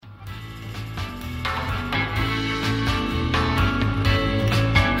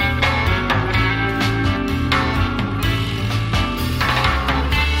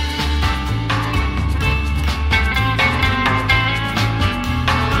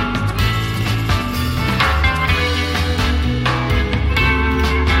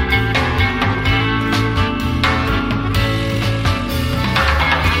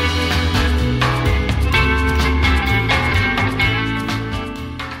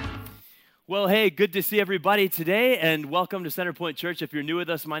Well, hey, good to see everybody today, and welcome to Centerpoint Church. If you're new with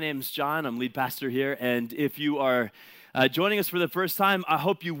us, my name's John. I'm lead pastor here, and if you are joining us for the first time, I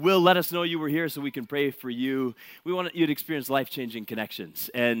hope you will let us know you were here so we can pray for you. We want you to experience life-changing connections,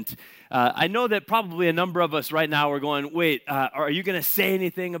 and I know that probably a number of us right now are going, wait, are you going to say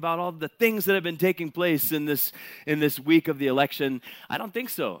anything about all the things that have been taking place in this week of the election? I don't think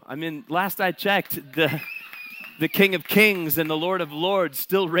so. I mean, last I checked, the King of Kings and the Lord of Lords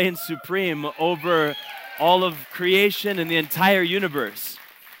still reigns supreme over all of creation and the entire universe.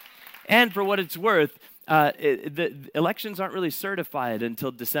 And for what it's worth, the elections aren't really certified until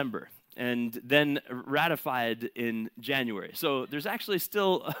December and then ratified in January. So there's actually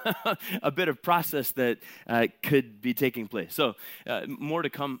still a bit of process that could be taking place. So more to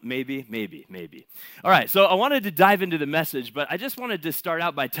come, maybe. All right, so I wanted to dive into the message, but I just wanted to start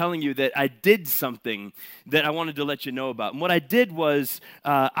out by telling you that I did something that I wanted to let you know about. And what I did was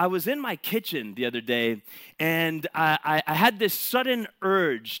I was in my kitchen the other day, and I had this sudden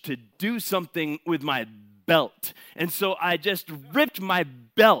urge to do something with my belt. And so I just ripped my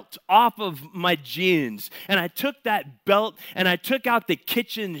belt off of my jeans, and I took that belt and I took out the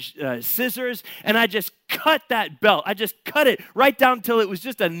kitchen scissors, and I just cut that belt. I just cut it right down till it was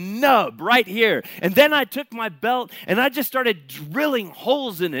just a nub right here. And then I took my belt and I just started drilling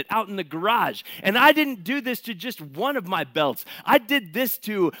holes in it out in the garage. And I didn't do this to just one of my belts. I did this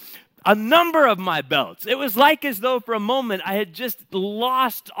to a number of my belts. It was like as though for a moment I had just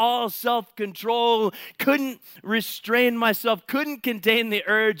lost all self-control, couldn't restrain myself, couldn't contain the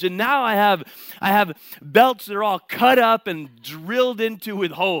urge, and now I have belts that are all cut up and drilled into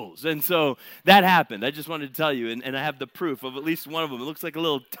with holes. And so that happened. I just wanted to tell you, and I have the proof of at least one of them. It looks like a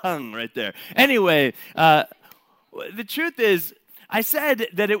little tongue right there. Anyway, the truth is, I said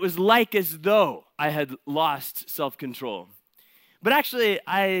that it was like as though I had lost self-control. But actually,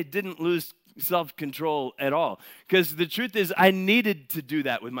 I didn't lose self-control at all, because the truth is I needed to do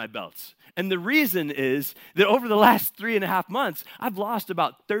that with my belts. And the reason is that over the last 3.5 months, I've lost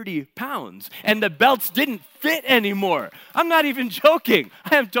about 30 pounds, and the belts didn't fit anymore. I'm not even joking.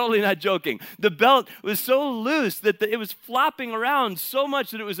 I am totally not joking. The belt was so loose that it was flopping around so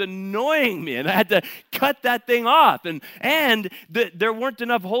much that it was annoying me, and I had to cut that thing off. And there weren't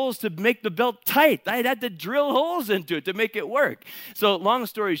enough holes to make the belt tight. I had to drill holes into it to make it work. So long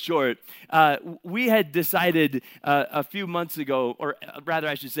story short, we had decided a few months ago, or rather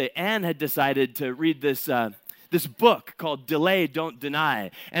I should say, Anne had decided to read this book called Delay, Don't Deny.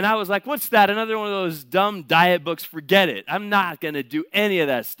 And I was like, what's that? Another one of those dumb diet books? Forget it. I'm not going to do any of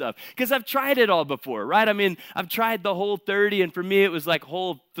that stuff, because I've tried it all before, right? I mean, I've tried the Whole30, and for me, it was like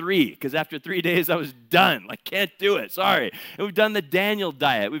Whole3, because after 3 days, I was done. Like, can't do it. Sorry. And we've done the Daniel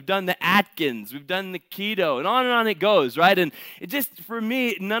diet. We've done the Atkins. We've done the keto, and on it goes, right? And it just, for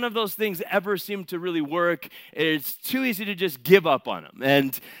me, none of those things ever seem to really work. It's too easy to just give up on them.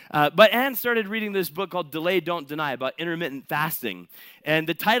 And but Anne started reading this book called Delay, Don't Deny, about intermittent fasting. And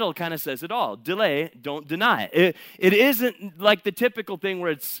the title kind of says it all. Delay, don't deny. It isn't like the typical thing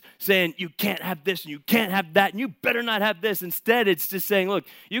where it's saying you can't have this and you can't have that and you better not have this. Instead, it's just saying, look,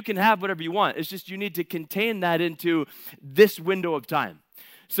 you can have whatever you want. It's just you need to contain that into this window of time.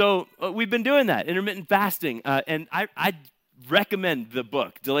 So we've been doing that, intermittent fasting. And I recommend the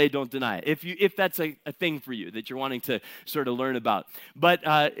book, Delay, Don't Deny, if that's a thing for you that you're wanting to sort of learn about. But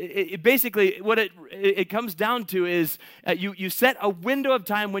it basically, what it comes down to is you set a window of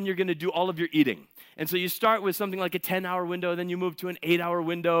time when you're going to do all of your eating. And so you start with something like a 10-hour window, then you move to an 8-hour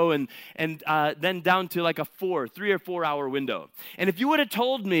window, and then down to like a 3 or 4 hour window. And if you would have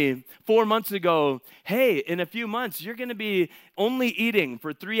told me 4 months ago, hey, in a few months, you're going to be only eating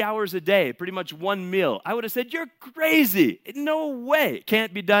for 3 hours a day, pretty much one meal, I would have said, you're crazy. No way. It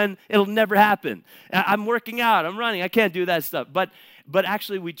can't be done. It'll never happen. I'm working out. I'm running. I can't do that stuff. But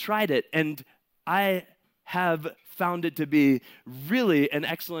actually, we tried it, and I have found it to be really an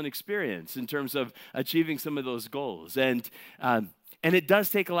excellent experience in terms of achieving some of those goals. And it does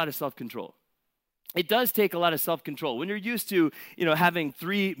take a lot of self-control. It does take a lot of self-control. When you're used to, having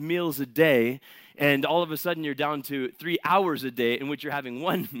 3 meals a day, and all of a sudden you're down to 3 hours a day in which you're having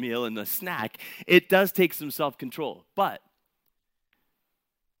one meal and a snack, it does take some self-control. But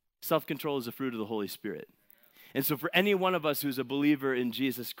self-control is a fruit of the Holy Spirit. And so for any one of us who's a believer in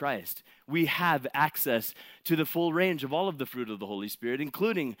Jesus Christ, we have access to the full range of all of the fruit of the Holy Spirit,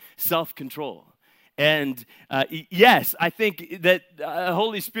 including self-control. And yes, I think that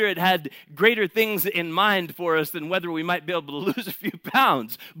Holy Spirit had greater things in mind for us than whether we might be able to lose a few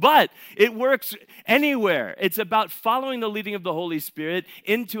pounds. But it works anywhere. It's about following the leading of the Holy Spirit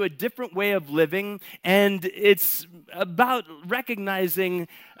into a different way of living. And it's about recognizing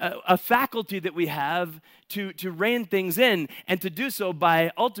a faculty that we have to rein things in, and to do so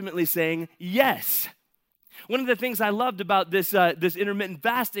by ultimately saying yes. One of the things I loved about this intermittent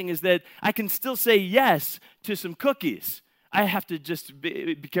fasting is that I can still say yes to some cookies. I have to just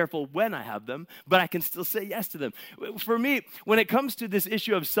be careful when I have them, but I can still say yes to them. For me, when it comes to this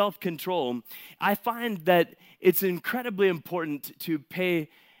issue of self-control, I find that it's incredibly important to pay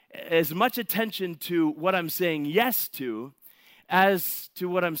as much attention to what I'm saying yes to as to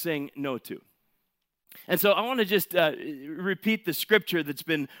what I'm saying no to. And so I want to just repeat the scripture that's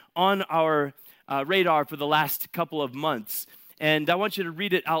been on our radar for the last couple of months. And I want you to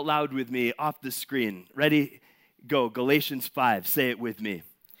read it out loud with me off the screen. Ready? Go. Galatians 5. Say it with me.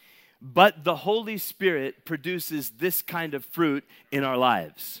 But the Holy Spirit produces this kind of fruit in our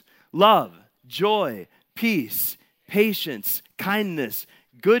lives: love, joy, peace, patience, kindness,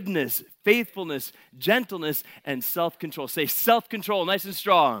 goodness, faithfulness, gentleness, and self-control. Say self-control, nice and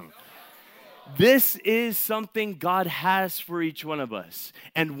strong. This is something God has for each one of us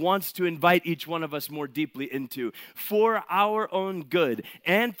and wants to invite each one of us more deeply into for our own good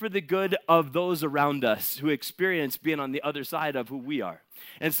and for the good of those around us who experience being on the other side of who we are.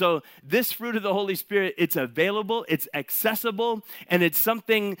 And so this fruit of the Holy Spirit, it's available, it's accessible, and it's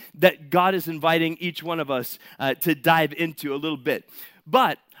something that God is inviting each one of us to dive into a little bit.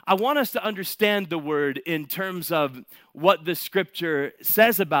 But I want us to understand the word in terms of what the scripture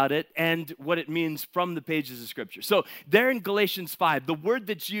says about it and what it means from the pages of scripture. So there in Galatians 5, the word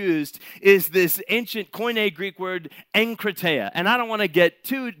that's used is this ancient Koine Greek word enkrateia. And I don't want to get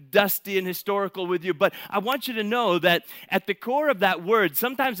too dusty and historical with you, but I want you to know that at the core of that word,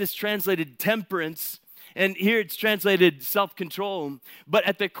 sometimes it's translated temperance, and here it's translated self-control, but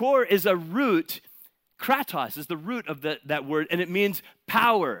at the core is a root. Kratos is the root of that word, and it means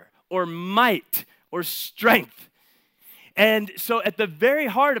power or might or strength. And so at the very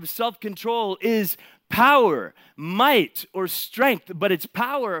heart of self-control is power, might, or strength, but it's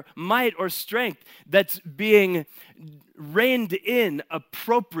power, might, or strength that's being reined in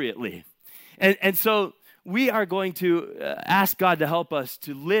appropriately. And so we are going to ask God to help us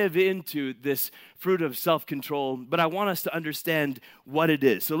to live into this fruit of self-control, but I want us to understand what it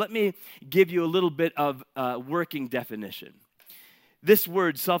is. So let me give you a little bit of working definition. This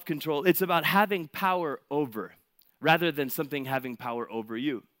word, self-control, it's about having power over rather than something having power over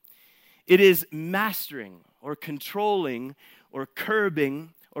you. It is mastering or controlling or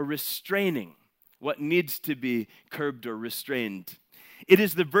curbing or restraining what needs to be curbed or restrained. It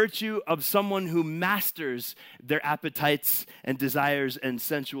is the virtue of someone who masters their appetites and desires and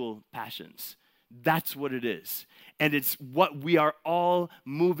sensual passions. That's what it is. And it's what we are all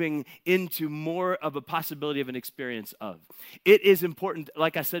moving into more of a possibility of an experience of. It is important,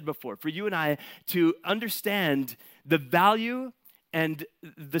 like I said before, for you and I to understand the value and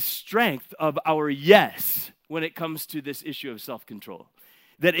the strength of our yes when it comes to this issue of self-control.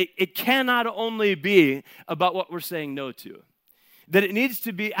 That it cannot only be about what we're saying no to. That it needs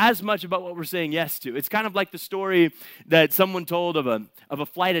to be as much about what we're saying yes to. It's kind of like the story that someone told of a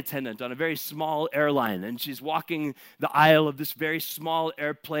flight attendant on a very small airline, and she's walking the aisle of this very small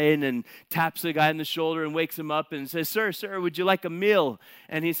airplane and taps the guy on the shoulder and wakes him up and says, Sir, would you like a meal?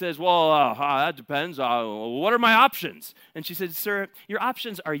 And he says, well, that depends. What are my options? And she said, sir, your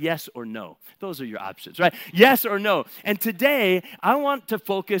options are yes or no. Those are your options, right? Yes or no. And today, I want to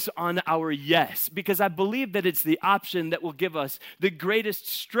focus on our yes, because I believe that it's the option that will give us the greatest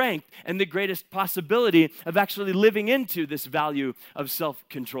strength and the greatest possibility of actually living into this value of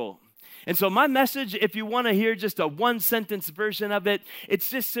self-control. And so my message, if you want to hear just a one-sentence version of it,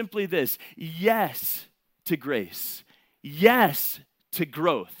 it's just simply this: yes to grace, yes to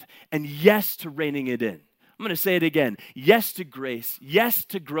growth, and yes to reining it in. I'm going to say it again. Yes to grace, yes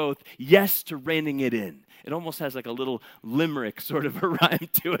to growth, yes to reining it in. It almost has like a little limerick sort of a rhyme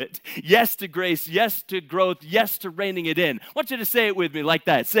to it. Yes to grace, yes to growth, yes to reining it in. I want you to say it with me like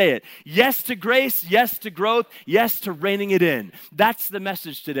that. Say it. Yes to grace, yes to growth, yes to reining it in. That's the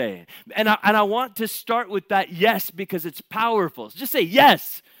message today. And I want to start with that yes because it's powerful. So just say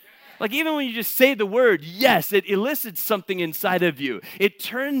yes. Like even when you just say the word yes, it elicits something inside of you. It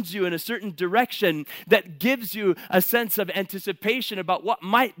turns you in a certain direction that gives you a sense of anticipation about what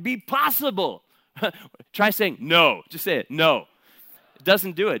might be possible. Try saying no. Just say it. No. It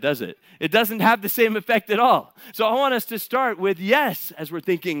doesn't do it, does it? It doesn't have the same effect at all. So I want us to start with yes as we're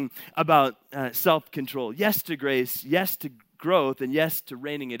thinking about self-control. Yes to grace, yes to growth, and yes to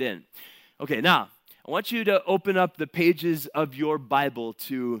reining it in. Okay, now I want you to open up the pages of your Bible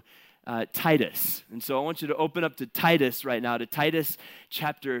to Titus. And so I want you to open up to Titus right now, to Titus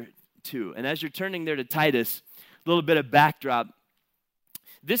chapter 2. And as you're turning there to Titus, little bit of backdrop.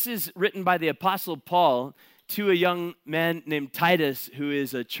 This is written by the Apostle Paul to a young man named Titus, who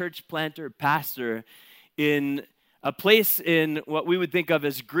is a church planter, pastor in a place in what we would think of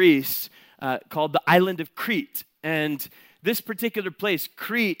as Greece, called the island of Crete. And this particular place,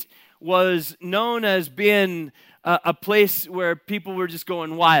 Crete, was known as being a place where people were just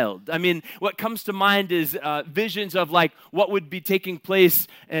going wild. I mean, what comes to mind is visions of like what would be taking place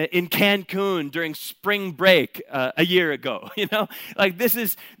in Cancun during spring break a year ago. You know, like this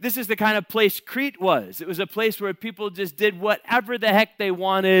is the kind of place Crete was. It was a place where people just did whatever the heck they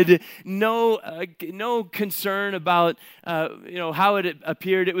wanted. No concern about how it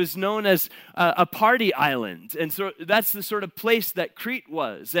appeared. It was known as a party island, and so that's the sort of place that Crete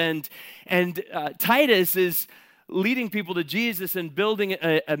was. And Titus is leading people to Jesus and building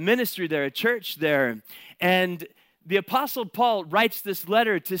a ministry there, a church there. And the Apostle Paul writes this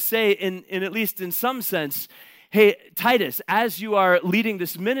letter to say, in at least in some sense, hey, Titus, as you are leading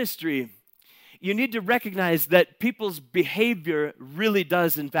this ministry, you need to recognize that people's behavior really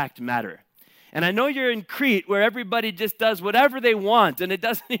does, in fact, matter. And I know you're in Crete where everybody just does whatever they want and it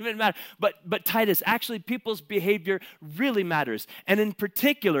doesn't even matter. But Titus, actually people's behavior really matters. And in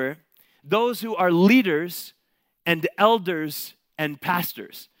particular, those who are leaders and elders and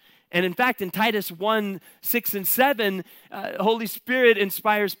pastors. And in fact, in Titus 1, 6, and 7, Holy Spirit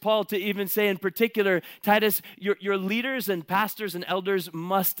inspires Paul to even say in particular, Titus, your leaders and pastors and elders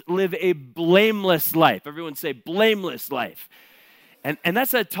must live a blameless life. Everyone say blameless life. And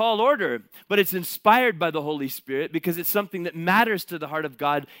that's a tall order, but it's inspired by the Holy Spirit because it's something that matters to the heart of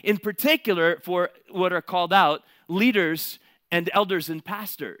God, in particular for what are called out leaders and elders and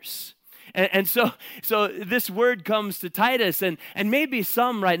pastors. And so this word comes to Titus, and maybe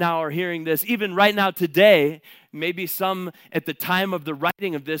some right now are hearing this, even right now today, maybe some at the time of the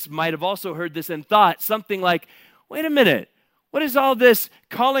writing of this might have also heard this and thought something like, wait a minute, what is all this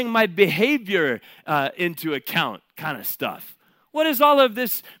calling my behavior into account kind of stuff? What is all of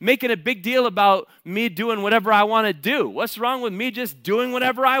this making a big deal about me doing whatever I want to do? What's wrong with me just doing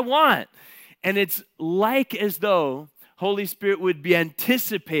whatever I want? And it's like as though Holy Spirit would be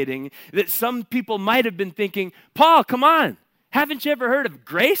anticipating that some people might have been thinking, Paul, come on, haven't you ever heard of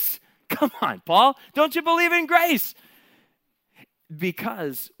grace? Come on, Paul, don't you believe in grace?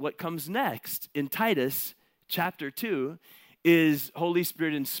 Because what comes next in Titus chapter 2 is Holy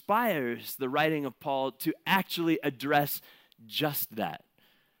Spirit inspires the writing of Paul to actually address just that,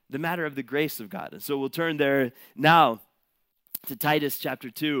 the matter of the grace of God. And so we'll turn there now to Titus chapter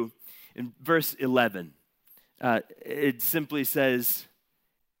 2 in verse 11. It simply says,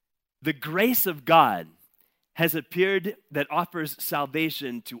 the grace of God has appeared that offers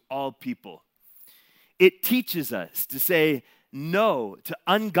salvation to all people. It teaches us to say no to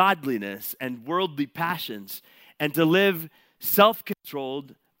ungodliness and worldly passions and to live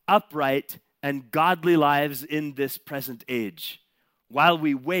self-controlled, upright, and godly lives in this present age while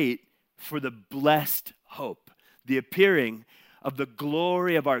we wait for the blessed hope, the appearing of the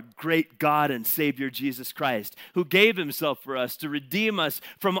glory of our great God and Savior Jesus Christ, who gave himself for us to redeem us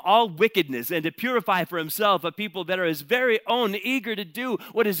from all wickedness and to purify for himself a people that are his very own, eager to do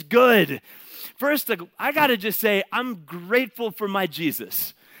what is good. First, I got to just say, I'm grateful for my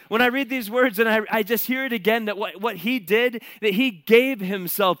Jesus. When I read these words and I just hear it again, that what he did, that he gave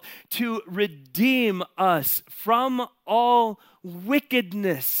himself to redeem us from all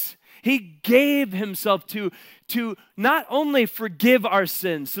wickedness. He gave himself to not only forgive our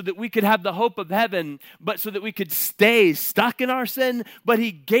sins so that we could have the hope of heaven, but so that we could stay stuck in our sin, but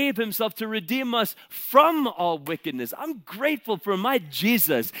he gave himself to redeem us from all wickedness. I'm grateful for my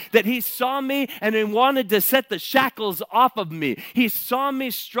Jesus, that he saw me and he wanted to set the shackles off of me. He saw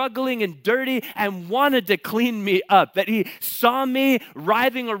me struggling and dirty and wanted to clean me up, that he saw me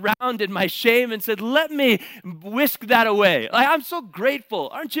writhing around in my shame and said, let me whisk that away. I'm so grateful.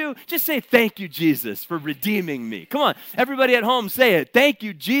 Aren't you? Just say, thank you, Jesus, for redeeming me. Come on, everybody at home, say it. Thank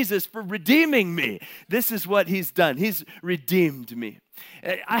you, Jesus, for redeeming me. This is what he's done. He's redeemed me.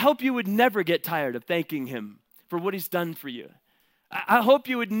 I hope you would never get tired of thanking him for what he's done for you. I hope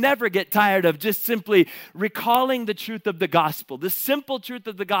you would never get tired of just simply recalling the truth of the gospel, the simple truth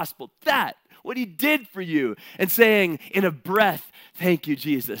of the gospel, that, what he did for you, and saying in a breath, thank you,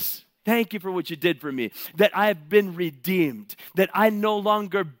 Jesus. Thank you for what you did for me, that I have been redeemed, that I no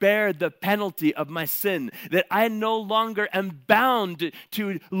longer bear the penalty of my sin, that I no longer am bound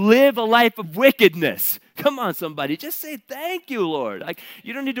to live a life of wickedness. Come on, somebody, just say thank you, Lord.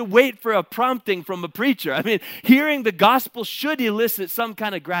 You don't need to wait for a prompting from a preacher. I mean, hearing the gospel should elicit some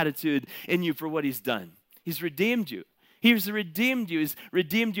kind of gratitude in you for what he's done. He's redeemed you. He's redeemed you. He's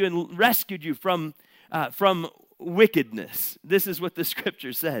redeemed you and rescued you from wickedness. This is what the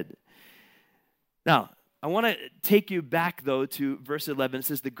scripture said. Now, I want to take you back, though, to verse 11. It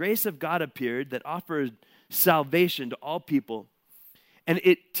says, the grace of God appeared that offered salvation to all people, and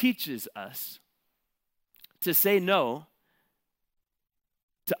it teaches us to say no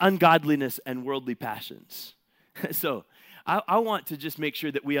to ungodliness and worldly passions. So, I want to just make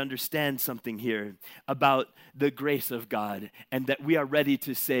sure that we understand something here about the grace of God, and that we are ready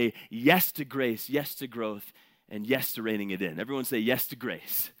to say yes to grace, yes to growth, and yes to reining it in. Everyone say yes to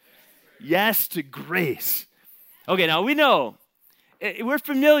grace. Yes to grace. Okay, now we know, we're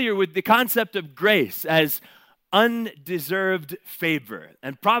familiar with the concept of grace as undeserved favor.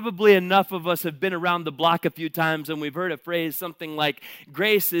 And probably enough of us have been around the block a few times and we've heard a phrase something like,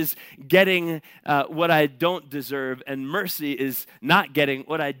 grace is getting what I don't deserve, and mercy is not getting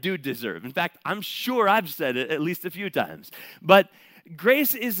what I do deserve. In fact, I'm sure I've said it at least a few times. But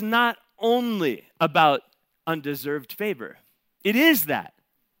grace is not only about undeserved favor. It is that.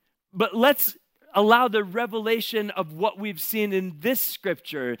 But let's allow the revelation of what we've seen in this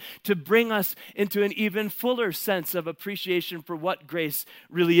scripture to bring us into an even fuller sense of appreciation for what grace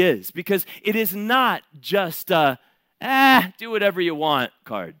really is. Because it is not just a, do whatever you want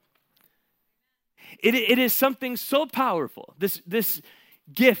card. It is something so powerful, this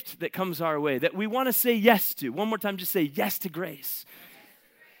gift that comes our way, that we want to say yes to. One more time, just say yes to grace.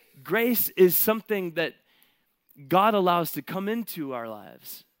 Grace is something that God allows to come into our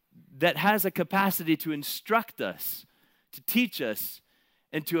lives, that has a capacity to instruct us, to teach us,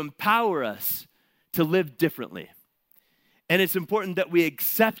 and to empower us to live differently. And it's important that we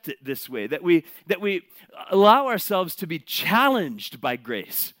accept it this way, that we allow ourselves to be challenged by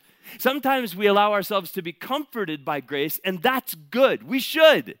grace. Sometimes we allow ourselves to be comforted by grace, and that's good. We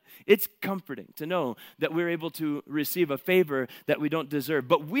should. It's comforting to know that we're able to receive a favor that we don't deserve.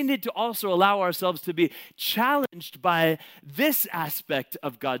 But we need to also allow ourselves to be challenged by this aspect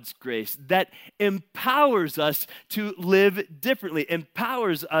of God's grace that empowers us to live differently,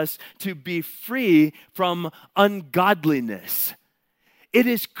 empowers us to be free from ungodliness. It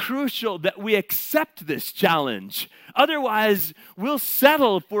is crucial that we accept this challenge. Otherwise, we'll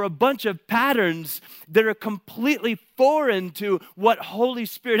settle for a bunch of patterns that are completely foreign to what Holy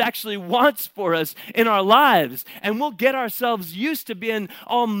Spirit actually wants for us in our lives. And we'll get ourselves used to being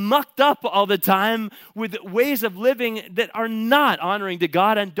all mucked up all the time with ways of living that are not honoring to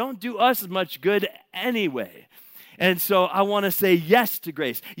God and don't do us much good anyway. And so I want to say yes to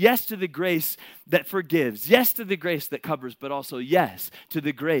grace. Yes to the grace that forgives. Yes to the grace that covers, but also yes to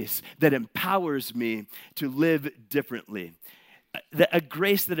the grace that empowers me to live differently. A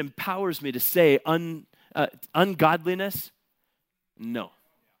grace that empowers me to say ungodliness, no.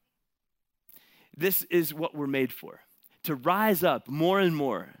 This is what we're made for. To rise up more and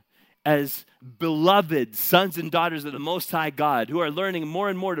more as beloved sons and daughters of the Most High God, who are learning more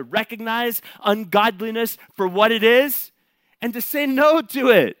and more to recognize ungodliness for what it is and to say no to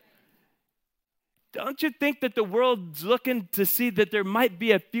it. Don't you think that the world's looking to see that there might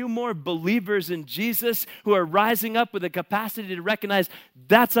be a few more believers in Jesus who are rising up with a capacity to recognize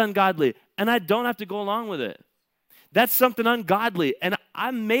that's ungodly, and I don't have to go along with it? That's something ungodly, and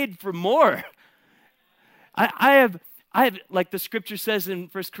I'm made for more. I have, like the scripture says in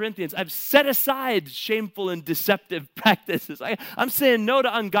 1 Corinthians, I've set aside shameful and deceptive practices. I'm saying no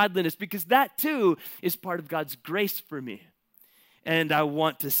to ungodliness because that too is part of God's grace for me. And I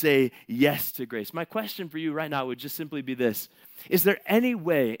want to say yes to grace. My question for you right now would just simply be this. Is there any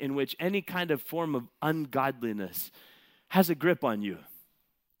way in which any kind of form of ungodliness has a grip on you?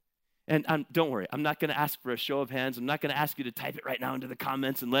 And don't worry, I'm not going to ask for a show of hands. I'm not going to ask you to type it right now into the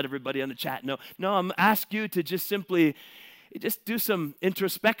comments and let everybody on the chat know. No, I'm going to ask you to just simply do some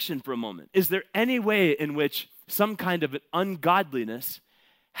introspection for a moment. Is there any way in which some kind of ungodliness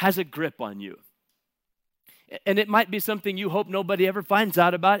has a grip on you? And it might be something you hope nobody ever finds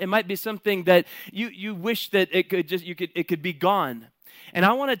out about. It might be something that you wish that it could be gone. And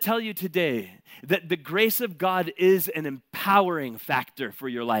I want to tell you today that the grace of God is an empowering factor for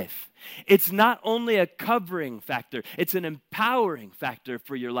your life. It's not only a covering factor, it's an empowering factor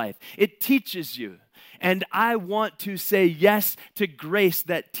for your life. It teaches you. And I want to say yes to grace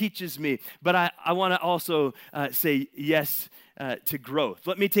that teaches me, but I want to also say yes to growth.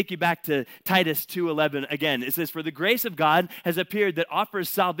 Let me take you back to Titus 2:11 again. It says, "For the grace of God has appeared that offers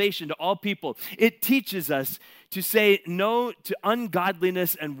salvation to all people." It teaches us to say no to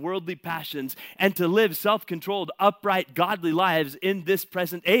ungodliness and worldly passions and to live self-controlled, upright, godly lives in this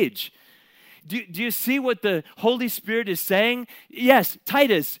present age. Do you see what the Holy Spirit is saying? Yes,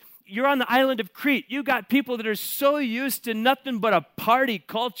 Titus, you're on the island of Crete. You got people that are so used to nothing but a party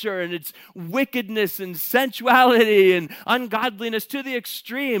culture and its wickedness and sensuality and ungodliness to the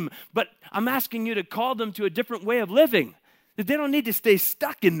extreme. But I'm asking you to call them to a different way of living. That they don't need to stay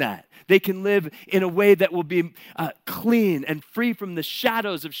stuck in that. They can live in a way that will be clean and free from the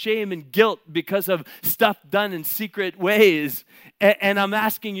shadows of shame and guilt because of stuff done in secret ways. And I'm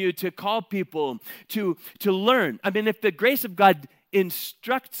asking you to call people to learn. I mean, if the grace of God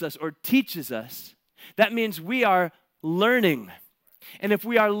instructs us or teaches us, that means we are learning. And if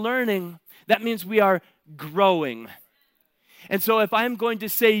we are learning, that means we are growing. And so if I'm going to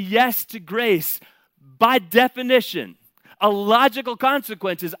say yes to grace, by definition, a logical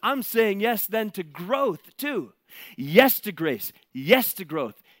consequence is I'm saying yes then to growth too. Yes to grace, yes to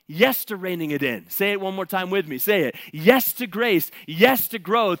growth, yes to reining it in. Say it one more time with me. Say it. Yes to grace, yes to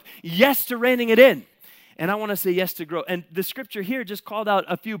growth, yes to reining it in. And I want to say yes to grow. And the scripture here just called out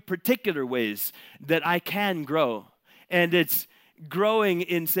a few particular ways that I can grow. And it's growing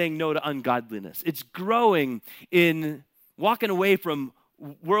in saying no to ungodliness. It's growing in walking away from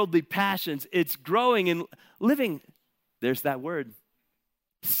worldly passions. It's growing in living, there's that word,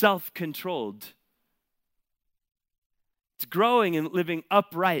 self-controlled. It's growing in living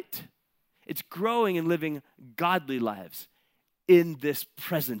upright. It's growing in living godly lives in this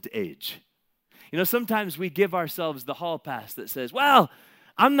present age. You know, sometimes we give ourselves the hall pass that says, well,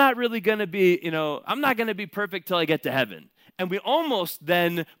 I'm not really going to be, I'm not going to be perfect till I get to heaven. And we almost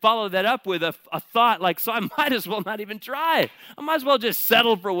then follow that up with a thought like, so I might as well not even try. I might as well just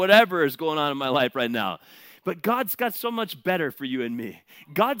settle for whatever is going on in my life right now. But God's got so much better for you and me.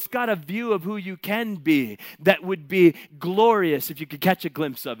 God's got a view of who you can be that would be glorious if you could catch a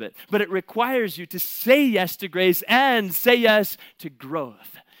glimpse of it. But it requires you to say yes to grace and say yes to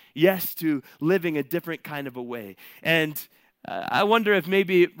growth. Yes to living a different kind of a way. And I wonder if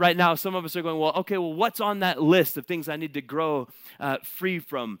maybe right now some of us are going, well, what's on that list of things I need to grow free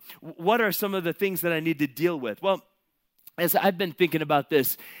from? What are some of the things that I need to deal with? Well, as I've been thinking about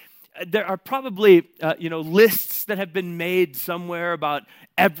this, there are probably, lists that have been made somewhere about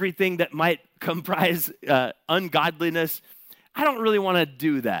everything that might comprise ungodliness. I don't really want to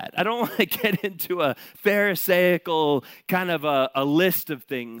do that. I don't want to get into a Pharisaical kind of a list of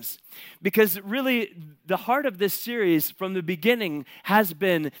things. Because really, the heart of this series from the beginning has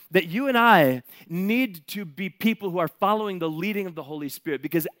been that you and I need to be people who are following the leading of the Holy Spirit.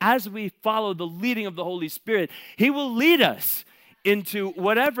 Because as we follow the leading of the Holy Spirit, He will lead us into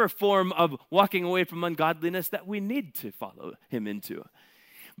whatever form of walking away from ungodliness that we need to follow Him into.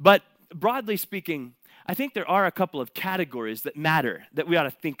 But broadly speaking, I think there are a couple of categories that matter that we ought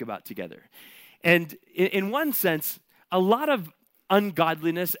to think about together. And in one sense, a lot of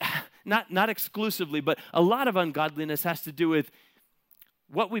ungodliness, not exclusively, but a lot of ungodliness has to do with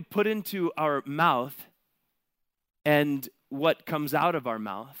what we put into our mouth and what comes out of our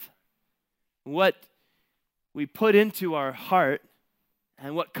mouth. What we put into our heart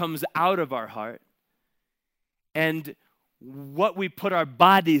and what comes out of our heart. And what we put our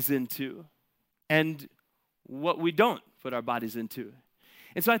bodies into and what we don't put our bodies into.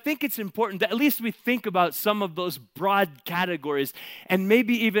 And so I think it's important that at least we think about some of those broad categories and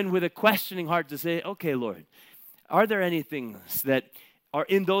maybe even with a questioning heart to say, okay, Lord, are there any things that are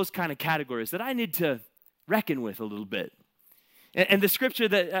in those kind of categories that I need to reckon with a little bit? And the scripture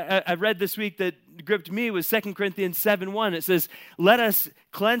that I read this week that gripped me was 2 Corinthians 7:1. It says, let us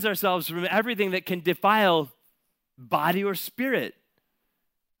cleanse ourselves from everything that can defile body or spirit.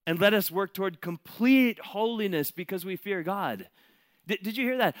 And let us work toward complete holiness because we fear God. Did you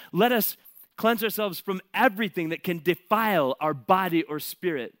hear that? Let us cleanse ourselves from everything that can defile our body or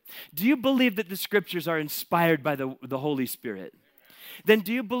spirit. Do you believe that the scriptures are inspired by the Holy Spirit? Then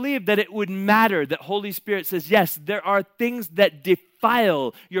do you believe that it would matter that Holy Spirit says, yes, there are things that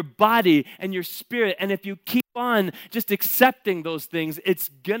defile your body and your spirit. And if you keep on just accepting those things, it's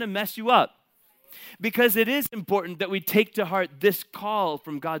going to mess you up. Because it is important that we take to heart this call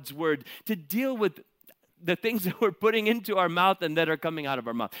from God's word to deal with the things that we're putting into our mouth and that are coming out of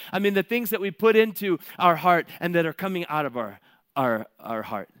our mouth. I mean, the things that we put into our heart and that are coming out of our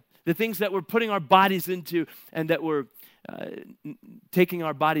heart. The things that we're putting our bodies into and that we're taking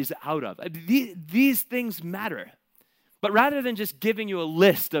our bodies out of. These things matter. But rather than just giving you a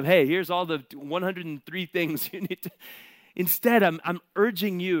list of, hey, here's all the 103 things you need to, instead I'm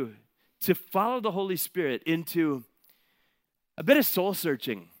urging you to follow the Holy Spirit into a bit of soul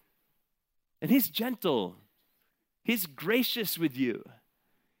searching. And He's gentle. He's gracious with you.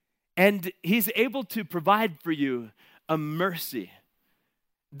 And He's able to provide for you a mercy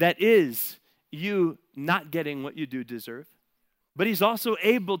that is you not getting what you do deserve. But he's also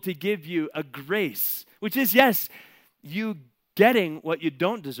able to give you a grace, which is, yes, you getting what you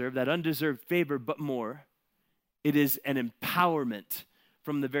don't deserve, that undeserved favor, but more. It is an empowerment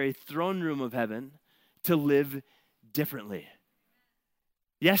from the very throne room of heaven to live differently.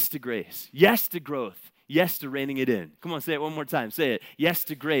 Yes to grace. Yes to growth. Yes to reining it in. Come on, say it one more time. Say it. Yes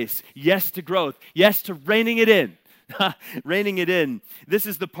to grace. Yes to growth. Yes to reining it in. Reining it in. This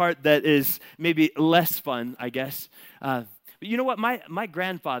is the part that is maybe less fun, I guess. But you know what? My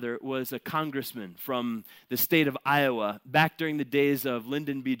grandfather was a congressman from the state of Iowa back during the days of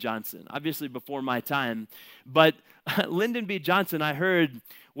Lyndon B. Johnson, obviously before my time. But Lyndon B. Johnson, I heard,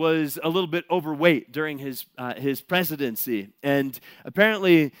 was a little bit overweight during his presidency. And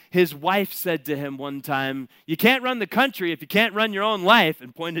apparently his wife said to him one time, "You can't run the country if you can't run your own life,"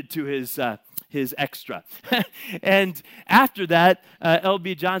 and pointed to his extra. And after that,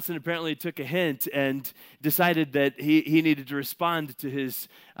 L.B. Johnson apparently took a hint and decided that he needed to respond to his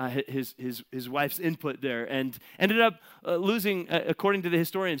wife's input there, and ended up losing, according to the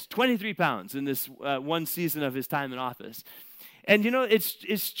historians, 23 pounds in this one season of his time in office. And you know,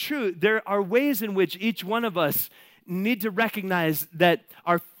 it's true. There are ways in which each one of us need to recognize that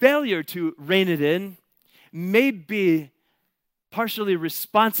our failure to rein it in may be partially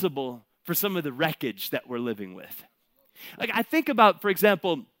responsible for some of the wreckage that we're living with. Like, I think about, for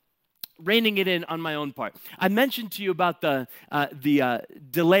example, reining it in on my own part. I mentioned to you about the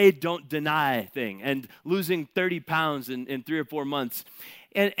delay, don't deny thing and losing 30 pounds in 3 or 4 months.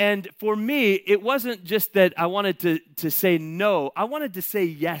 And for me, it wasn't just that I wanted to say no. I wanted to say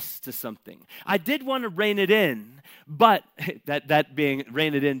yes to something. I did want to rein it in, but that being,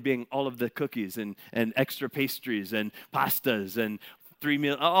 rein it in being all of the cookies and extra pastries and pastas and 3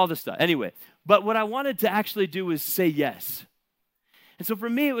 meals, all this stuff. Anyway, but what I wanted to actually do was say yes. And so for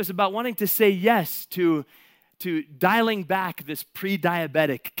me, it was about wanting to say yes to dialing back this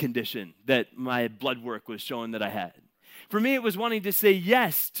pre-diabetic condition that my blood work was showing that I had. For me, it was wanting to say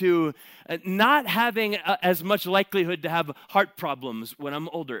yes to not having as much likelihood to have heart problems when I'm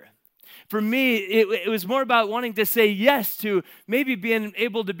older. For me, it was more about wanting to say yes to maybe being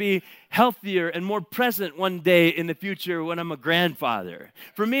able to be healthier and more present one day in the future when I'm a grandfather.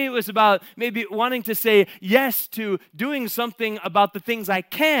 For me, it was about maybe wanting to say yes to doing something about the things I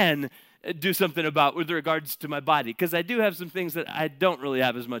can do something about with regards to my body, because I do have some things that I don't really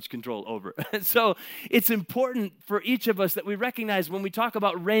have as much control over. So it's important for each of us that we recognize when we talk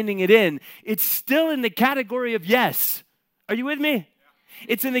about reining it in, it's still in the category of yes. Are you with me?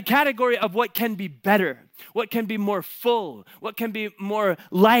 It's in the category of what can be better, what can be more full, what can be more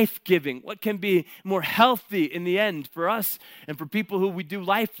life-giving, what can be more healthy in the end for us and for people who we do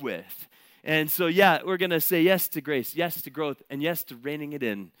life with. And so, yeah, we're going to say yes to grace, yes to growth, and yes to reining it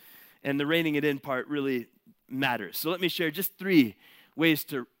in. And the reining it in part really matters. So let me share just 3 ways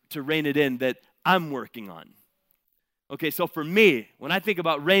to rein it in that I'm working on. Okay, so for me, when I think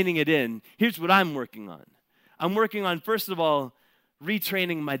about reining it in, here's what I'm working on. I'm working on, first of all,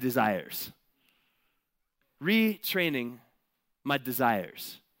 retraining my desires. Retraining my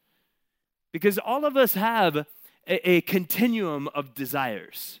desires. Because all of us have a continuum of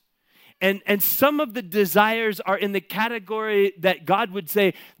desires. And some of the desires are in the category that God would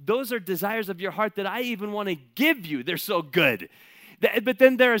say, those are desires of your heart that I even want to give you. They're so good. But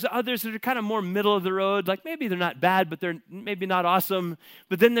then there's others that are kind of more middle of the road, like maybe they're not bad, but they're maybe not awesome.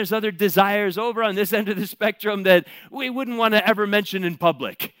 But then there's other desires over on this end of the spectrum that we wouldn't want to ever mention in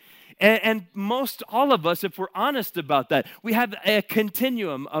public. And most all of us, if we're honest about that, we have a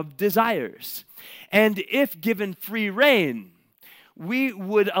continuum of desires. And if given free rein, we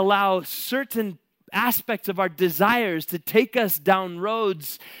would allow certain aspects of our desires to take us down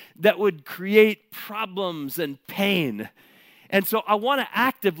roads that would create problems and pain. And so I want to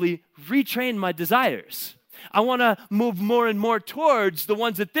actively retrain my desires. I want to move more and more towards the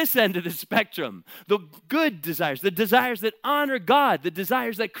ones at this end of the spectrum, the good desires, the desires that honor God, the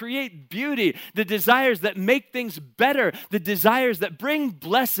desires that create beauty, the desires that make things better, the desires that bring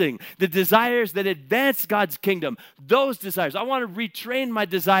blessing, the desires that advance God's kingdom. Those desires, I want to retrain my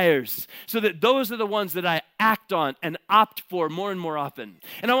desires so that those are the ones that I act on and opt for more and more often.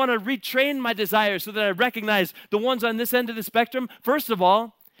 And I want to retrain my desires so that I recognize the ones on this end of the spectrum. First of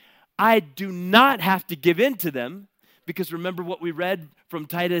all, I do not have to give in to them, because remember what we read from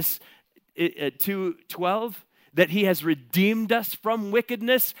Titus 2:12, that he has redeemed us from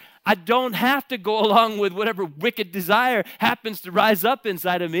wickedness. I don't have to go along with whatever wicked desire happens to rise up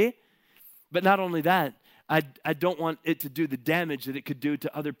inside of me. But not only that, I don't want it to do the damage that it could do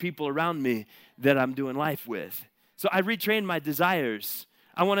to other people around me that I'm doing life with. So I retrain my desires.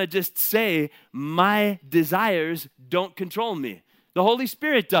 I want to just say, my desires don't control me. The Holy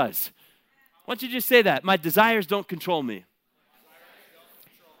Spirit does. Why don't you just say that? My desires don't control me.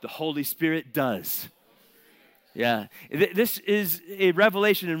 The Holy Spirit does. Yeah. This is a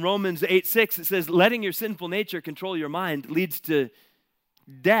revelation in Romans 8:6. It says, letting your sinful nature control your mind leads to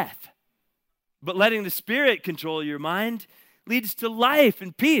death. But letting the Spirit control your mind leads to life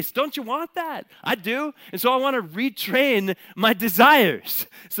and peace. Don't you want that? I do. And so I want to retrain my desires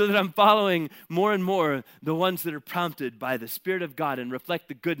so that I'm following more and more the ones that are prompted by the Spirit of God and reflect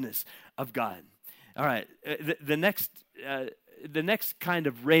the goodness of God. All right. The next kind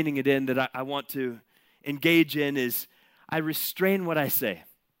of reining it in that I want to engage in is I restrain what I say.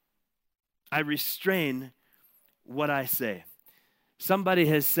 I restrain what I say. Somebody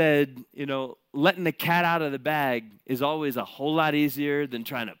has said, letting the cat out of the bag is always a whole lot easier than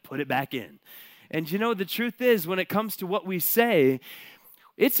trying to put it back in. And the truth is, when it comes to what we say,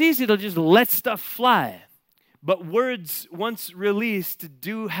 it's easy to just let stuff fly. But words, once released,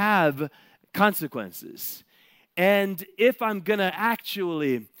 do have consequences. And if I'm going to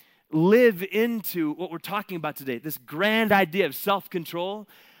actually live into what we're talking about today, this grand idea of self-control,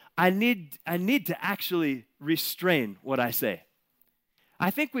 I need to actually restrain what I say. I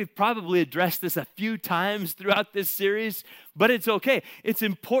think we've probably addressed this a few times throughout this series, but it's okay. It's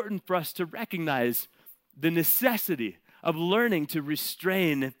important for us to recognize the necessity of learning to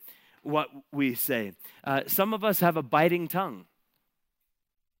restrain what we say. Some of us have a biting tongue.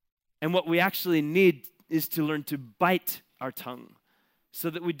 And what we actually need is to learn to bite our tongue so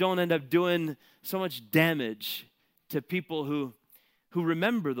that we don't end up doing so much damage to people who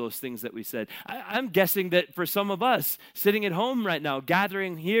remember those things that we said. I'm guessing that for some of us sitting at home right now,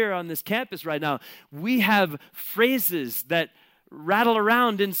 gathering here on this campus right now, we have phrases that rattle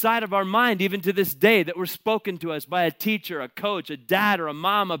around inside of our mind even to this day that were spoken to us by a teacher, a coach, a dad, or a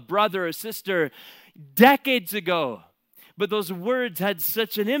mom, a brother, a sister decades ago. But those words had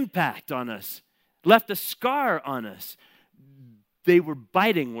such an impact on us, left a scar on us. They were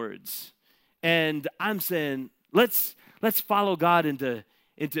biting words. And I'm saying, let's follow God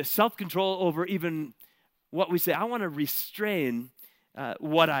into self-control over even what we say. I want to restrain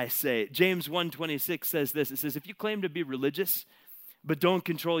what I say. James 1:26 says this. It says, if you claim to be religious but don't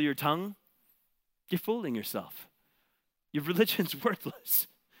control your tongue, you're fooling yourself. Your religion's worthless.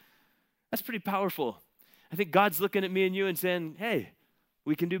 That's pretty powerful. I think God's looking at me and you and saying, hey,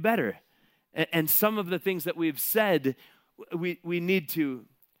 we can do better. And some of the things that we've said, we need to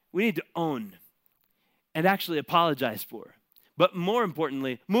own and actually apologize for. But more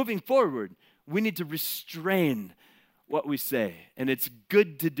importantly, moving forward, we need to restrain what we say. And it's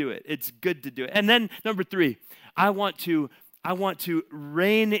good to do it. It's good to do it. And then number 3, I want to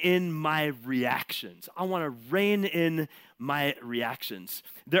rein in my reactions. I want to rein in my reactions.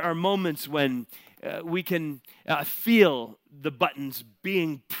 There are moments when we can feel the buttons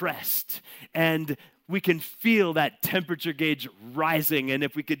being pressed, and we can feel that temperature gauge rising. And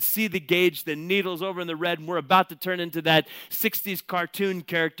if we could see the gauge, the needle's over in the red, and we're about to turn into that 60s cartoon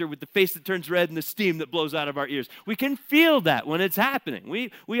character with the face that turns red and the steam that blows out of our ears. We can feel that when it's happening.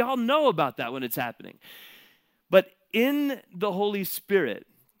 We all know about that when it's happening. But in the Holy Spirit,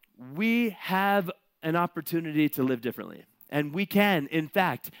 we have an opportunity to live differently. And we can, in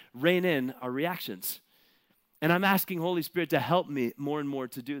fact, rein in our reactions. And I'm asking Holy Spirit to help me more and more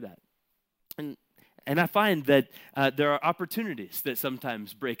to do that. And I find that there are opportunities that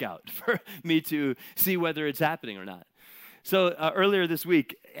sometimes break out for me to see whether it's happening or not. So earlier this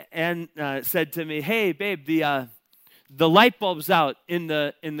week, Ann said to me, "Hey, babe, the light bulb's out in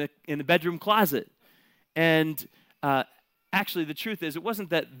the bedroom closet." And actually, the truth is, it wasn't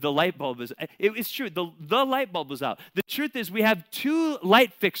that the light bulb is. It's true. The light bulb was out. The truth is, we have 2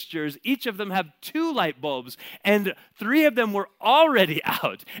 light fixtures. Each of them have 2 light bulbs, and 3 of them were already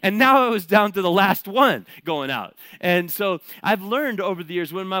out. And now I was down to the last one going out. And so I've learned over the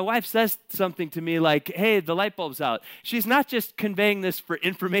years when my wife says something to me like, "Hey, the light bulb's out," she's not just conveying this for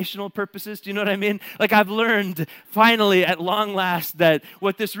informational purposes. Do you know what I mean? Like, I've learned finally at long last that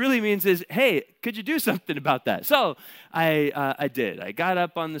what this really means is, "Hey, could you do something about that?" So I did. I got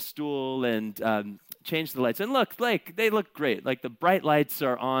up on the stool and changed the lights. And look, they look great. Like, the bright lights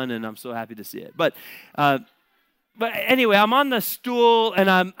are on, and I'm so happy to see it. But anyway, I'm on the stool, and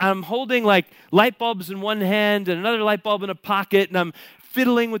I'm holding like light bulbs in one hand and another light bulb in a pocket, and I'm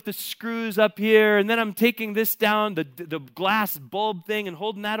fiddling with the screws up here, and then I'm taking this down, the glass bulb thing, and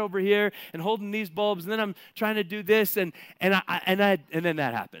holding that over here, and holding these bulbs, and then I'm trying to do this, and then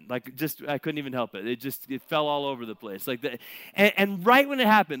that happened. Like, just, I couldn't even help it. It fell all over the place. Like, and right when it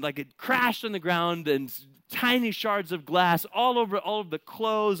happened, like, it crashed on the ground, and tiny shards of glass all over the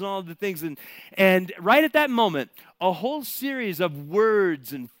clothes and all the things. And right at that moment, a whole series of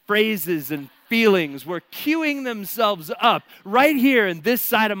words and phrases and feelings were queuing themselves up right here in this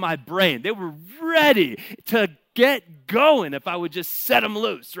side of my brain. They were ready to get going if I would just set them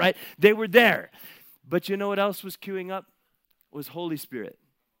loose, right? They were there. But you know what else was queuing up? Was Holy Spirit.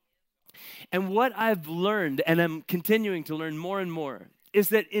 And what I've learned, and I'm continuing to learn more and more, is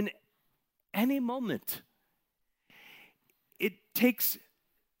that in any moment, it takes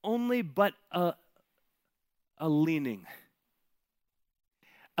only but a leaning.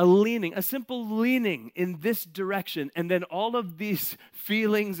 A simple leaning in this direction, and then all of these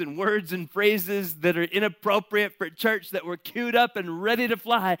feelings and words and phrases that are inappropriate for church that were queued up and ready to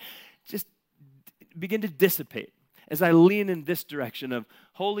fly just begin to dissipate as I lean in this direction of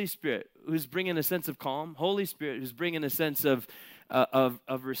Holy Spirit, who's bringing a sense of calm, Holy Spirit, who's bringing a sense of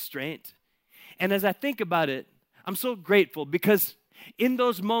restraint. And as I think about it, I'm so grateful because in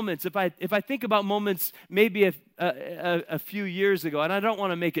those moments, if I think about moments maybe a few years ago, and I don't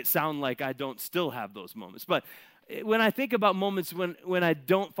want to make it sound like I don't still have those moments, but when I think about moments when I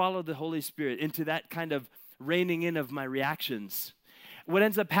don't follow the Holy Spirit into that kind of reining in of my reactions, what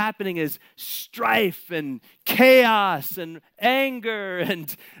ends up happening is strife and chaos and anger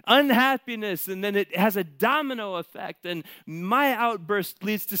and unhappiness, and then it has a domino effect, and my outburst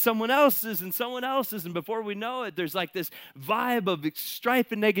leads to someone else's, and before we know it, there's like this vibe of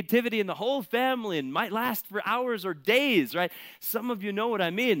strife and negativity in the whole family, and might last for hours or days, right? Some of you know what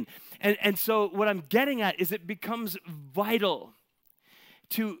I mean. And so what I'm getting at is it becomes vital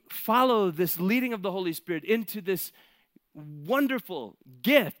to follow this leading of the Holy Spirit into this wonderful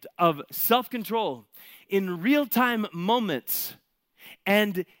gift of self-control in real-time moments.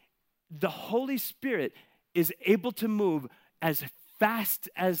 And the Holy Spirit is able to move as fast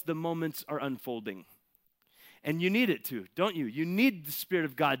as the moments are unfolding. And you need it to, don't you? You need the Spirit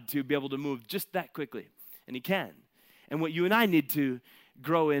of God to be able to move just that quickly. And He can. And what you and I need to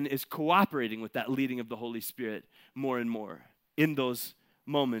grow in is cooperating with that leading of the Holy Spirit more and more in those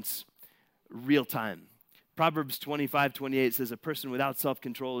moments, real time. Proverbs 25:28 says, a person without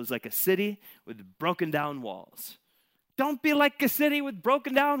self-control is like a city with broken down walls. Don't be like a city with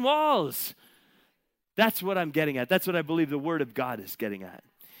broken down walls. That's what I'm getting at. That's what I believe the Word of God is getting at.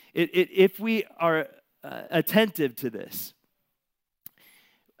 If we are attentive to this,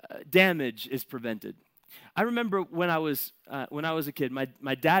 damage is prevented. I remember when I was a kid,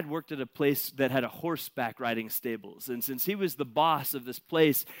 my dad worked at a place that had a horseback riding stables. And since he was the boss of this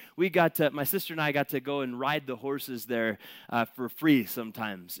place, my sister and I got to go and ride the horses there for free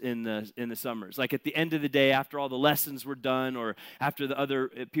sometimes in the summers. Like at the end of the day, after all the lessons were done or after the other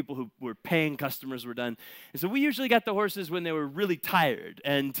people who were paying customers were done. And so we usually got the horses when they were really tired.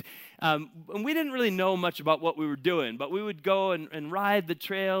 And we didn't really know much about what we were doing, but we would go and ride the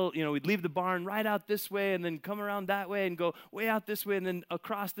trail. You know, we'd leave the barn, ride out this way, and then come around that way and go way out this way and then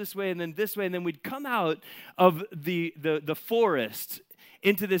across this way and then this way. And then we'd come out of the forest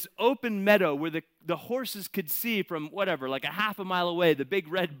into this open meadow where the horses could see from whatever, like a half a mile away, the big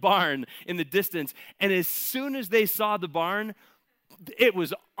red barn in the distance. And as soon as they saw the barn, it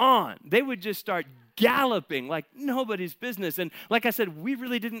was on. They would just start galloping like nobody's business. And like I said, we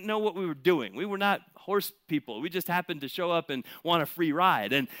really didn't know what we were doing. We were not horse people. We just happened to show up and want a free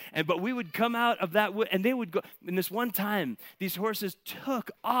ride. But we would come out of that, and they would go. And this one time, these horses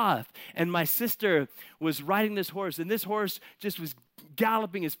took off, and my sister was riding this horse, and this horse just was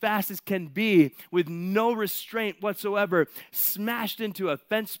galloping as fast as can be with no restraint whatsoever, smashed into a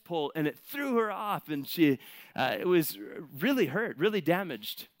fence pole, and it threw her off, and she it was really hurt, really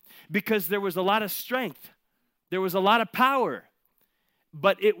damaged, because there was a lot of strength, there was a lot of power,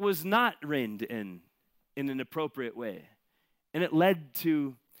 but it was not reined in an appropriate way, and it led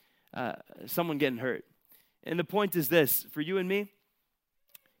to someone getting hurt. And the point is this, for you and me,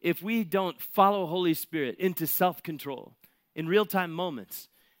 if we don't follow Holy Spirit into self-control in real-time moments,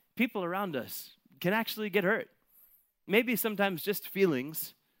 people around us can actually get hurt. Maybe sometimes just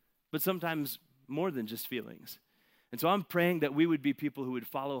feelings, but sometimes more than just feelings. And so I'm praying that we would be people who would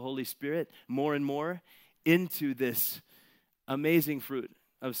follow Holy Spirit more and more into this amazing fruit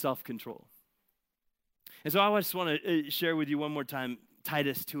of self-control. And so I just want to share with you one more time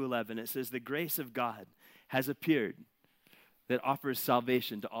Titus 2:11. It says, the grace of God has appeared that offers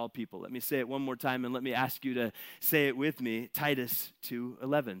salvation to all people. Let me say it one more time, and let me ask you to say it with me. Titus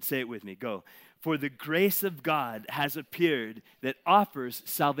 2:11. Say it with me. Go. For the grace of God has appeared that offers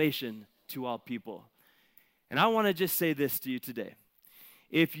salvation to all people. And I want to just say this to you today.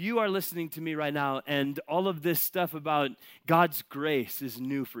 If you are listening to me right now and all of this stuff about God's grace is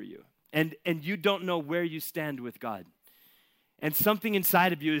new for you, and you don't know where you stand with God, and something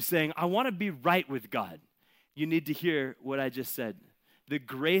inside of you is saying, I want to be right with God, you need to hear what I just said. The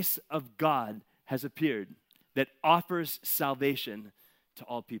grace of God has appeared that offers salvation to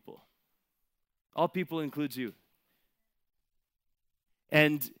all people. All people includes you.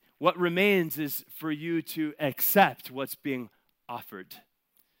 And what remains is for you to accept what's being offered.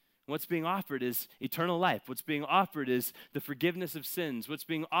 What's being offered is eternal life. What's being offered is the forgiveness of sins. What's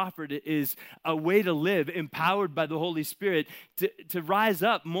being offered is a way to live empowered by the Holy Spirit to rise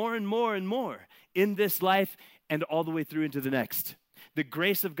up more and more and more in this life and all the way through into the next. The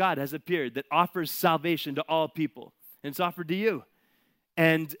grace of God has appeared that offers salvation to all people. And it's offered to you.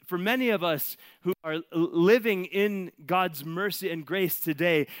 And for many of us who are living in God's mercy and grace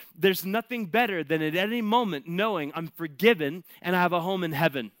today, there's nothing better than at any moment knowing I'm forgiven and I have a home in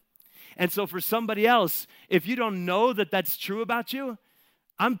heaven. And so for somebody else, if you don't know that that's true about you,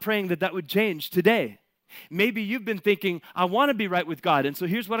 I'm praying that that would change today. Maybe you've been thinking, I want to be right with God, and so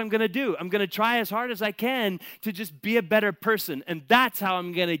here's what I'm going to do. I'm going to try as hard as I can to just be a better person, and that's how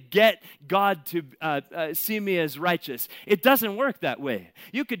I'm going to get God to see me as righteous. It doesn't work that way.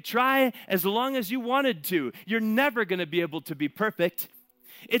 You could try as long as you wanted to. You're never going to be able to be perfect.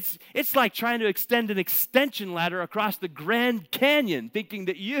 It's like trying to extend an extension ladder across the Grand Canyon, thinking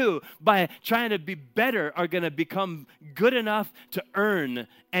that you, by trying to be better, are going to become good enough to earn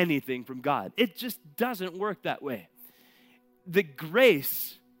anything from God. It just doesn't work that way. The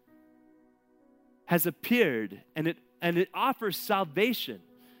grace has appeared, and it offers salvation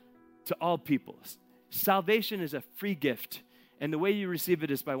to all people. Salvation is a free gift, and the way you receive it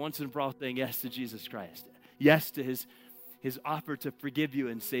is by once and for all saying yes to Jesus Christ, yes to his offer to forgive you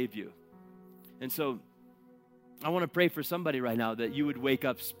and save you. And so I want to pray for somebody right now that you would wake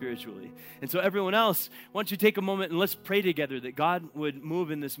up spiritually. And so everyone else, why don't you take a moment and let's pray together that God would move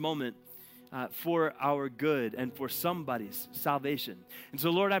in this moment for our good and for somebody's salvation. And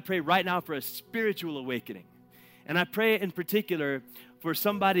so Lord, I pray right now for a spiritual awakening. And I pray in particular for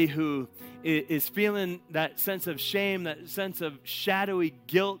somebody who is feeling that sense of shame, that sense of shadowy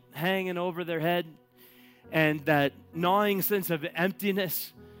guilt hanging over their head, and that gnawing sense of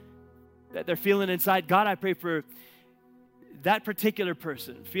emptiness that they're feeling inside. God, I pray for that particular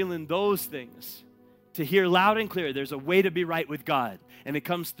person feeling those things to hear loud and clear there's a way to be right with God, and it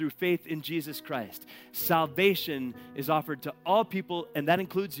comes through faith in Jesus Christ. Salvation is offered to all people, and that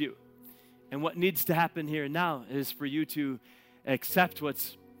includes you. And what needs to happen here now is for you to accept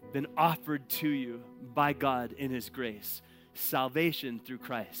what's been offered to you by God in his grace. Salvation through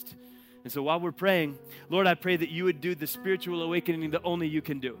Christ. And so while we're praying, Lord, I pray that you would do the spiritual awakening that only you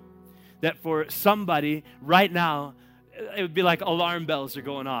can do. That for somebody right now, it would be like alarm bells are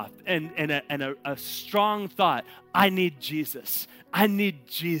going off and a strong thought, I need Jesus. I need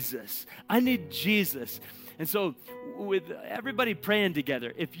Jesus. I need Jesus. And so with everybody praying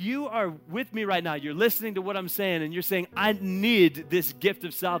together, if you are with me right now, you're listening to what I'm saying and you're saying, I need this gift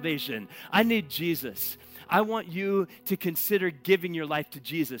of salvation. I need Jesus. I want you to consider giving your life to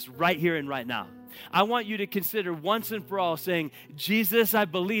Jesus right here and right now. I want you to consider once and for all saying, Jesus, I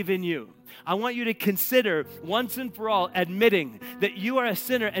believe in you. I want you to consider once and for all admitting that you are a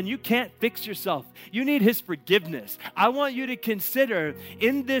sinner and you can't fix yourself. You need his forgiveness. I want you to consider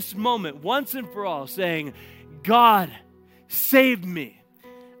in this moment, once and for all, saying, God, save me.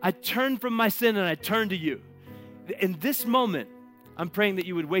 I turn from my sin and I turn to you. In this moment, I'm praying that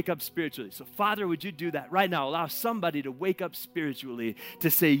you would wake up spiritually. So, Father, would you do that right now? Allow somebody to wake up spiritually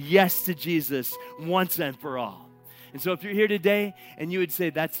to say yes to Jesus once and for all. And so if you're here today and you would say,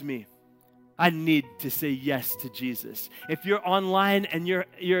 that's me, I need to say yes to Jesus. If you're online and you're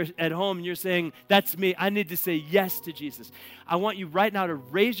at home and you're saying, that's me, I need to say yes to Jesus. I want you right now to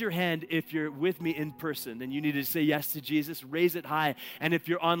raise your hand if you're with me in person and you need to say yes to Jesus. Raise it high. And if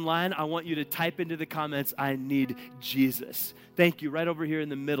you're online, I want you to type into the comments, I need Jesus. Thank you right over here in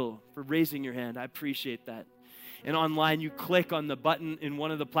the middle for raising your hand. I appreciate that. And online, you click on the button in one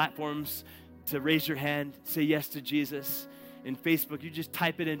of the platforms to raise your hand, say yes to Jesus. In Facebook, you just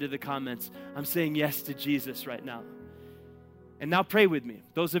type it into the comments. I'm saying yes to Jesus right now. And now pray with me.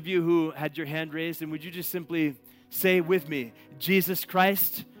 Those of you who had your hand raised, and would you just simply say with me, Jesus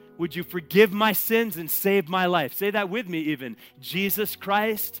Christ, would you forgive my sins and save my life? Say that with me even. Jesus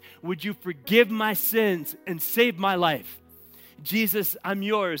Christ, would you forgive my sins and save my life? Jesus, I'm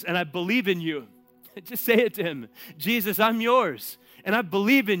yours, and I believe in you. Just say it to him. Jesus, I'm yours, and I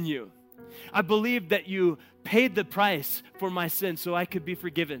believe in you. I believe that you paid the price for my sin so I could be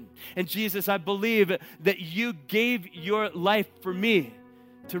forgiven. And Jesus, I believe that you gave your life for me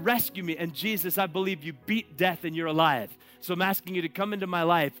to rescue me. And Jesus, I believe you beat death and you're alive. So I'm asking you to come into my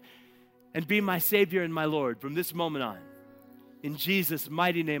life and be my Savior and my Lord from this moment on. In Jesus'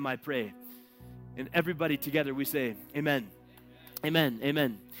 mighty name I pray. And everybody together we say, amen. Amen,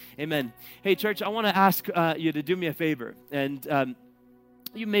 amen, amen. Hey, church, I want to ask you to do me a favor. And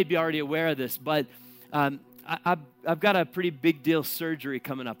you may be already aware of this, but I've got a pretty big deal surgery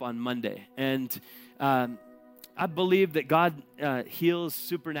coming up on Monday. And I believe that God heals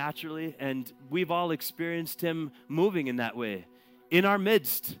supernaturally, and we've all experienced him moving in that way in our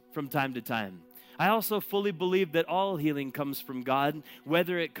midst from time to time. I also fully believe that all healing comes from God,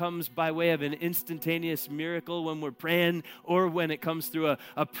 whether it comes by way of an instantaneous miracle when we're praying, or when it comes through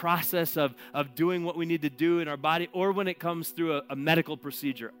a process of doing what we need to do in our body, or when it comes through a medical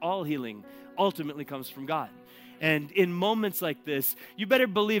procedure. All healing ultimately comes from God. And in moments like this, you better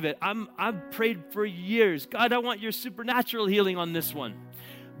believe it. I've prayed for years, God, I want your supernatural healing on this one.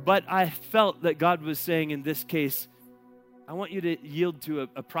 But I felt that God was saying in this case, I want you to yield to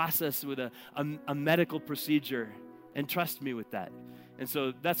a process with a medical procedure and trust me with that. And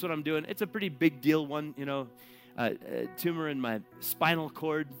so that's what I'm doing. It's a pretty big deal one, a tumor in my spinal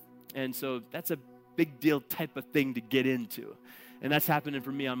cord. And so that's a big deal type of thing to get into. And that's happening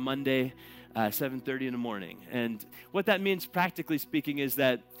for me on Monday, 7:30 in the morning. And what that means, practically speaking, is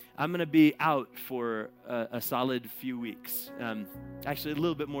that I'm going to be out for a solid few weeks. Actually, a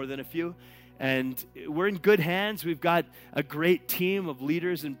little bit more than a few. And we're in good hands. We've got a great team of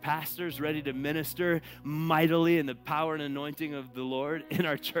leaders and pastors ready to minister mightily in the power and anointing of the Lord in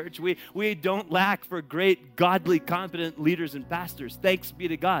our church. We don't lack for great, godly, competent leaders and pastors. Thanks be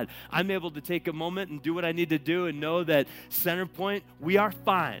to God. I'm able to take a moment and do what I need to do and know that Centerpoint, we are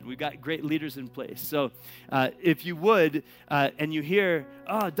fine. We've got great leaders in place. So if you would, and you hear,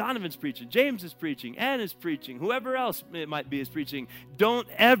 oh, Donovan's preaching, James is preaching, Ann is preaching, whoever else it might be is preaching, don't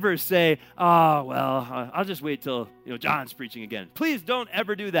ever say, oh, well, I'll just wait till John's preaching again. Please don't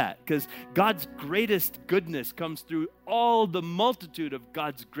ever do that, because God's greatest goodness comes through all the multitude of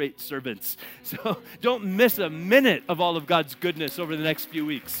God's great servants. So don't miss a minute of all of God's goodness over the next few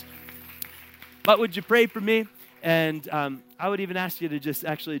weeks. But would you pray for me? And I would even ask you to just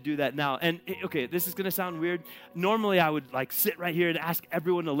actually do that now. And okay, this is going to sound weird. Normally I would sit right here and ask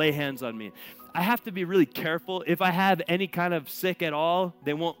everyone to lay hands on me. I have to be really careful. If I have any kind of sick at all,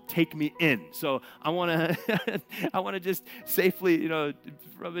 they won't take me in. So I want to just safely,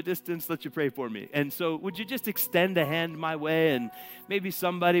 from a distance, let you pray for me. And so would you just extend a hand my way, and maybe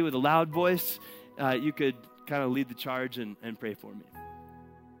somebody with a loud voice, you could kind of lead the charge and pray for me.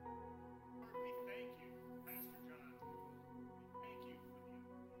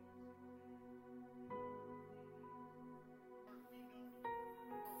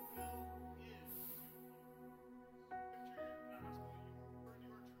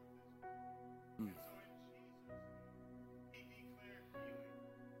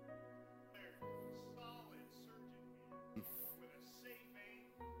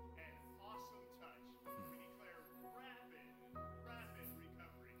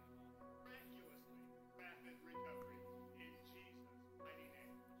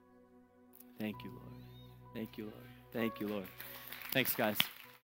 Thank you, Lord. Thank you, Lord. Thank you, Lord. Thanks, guys.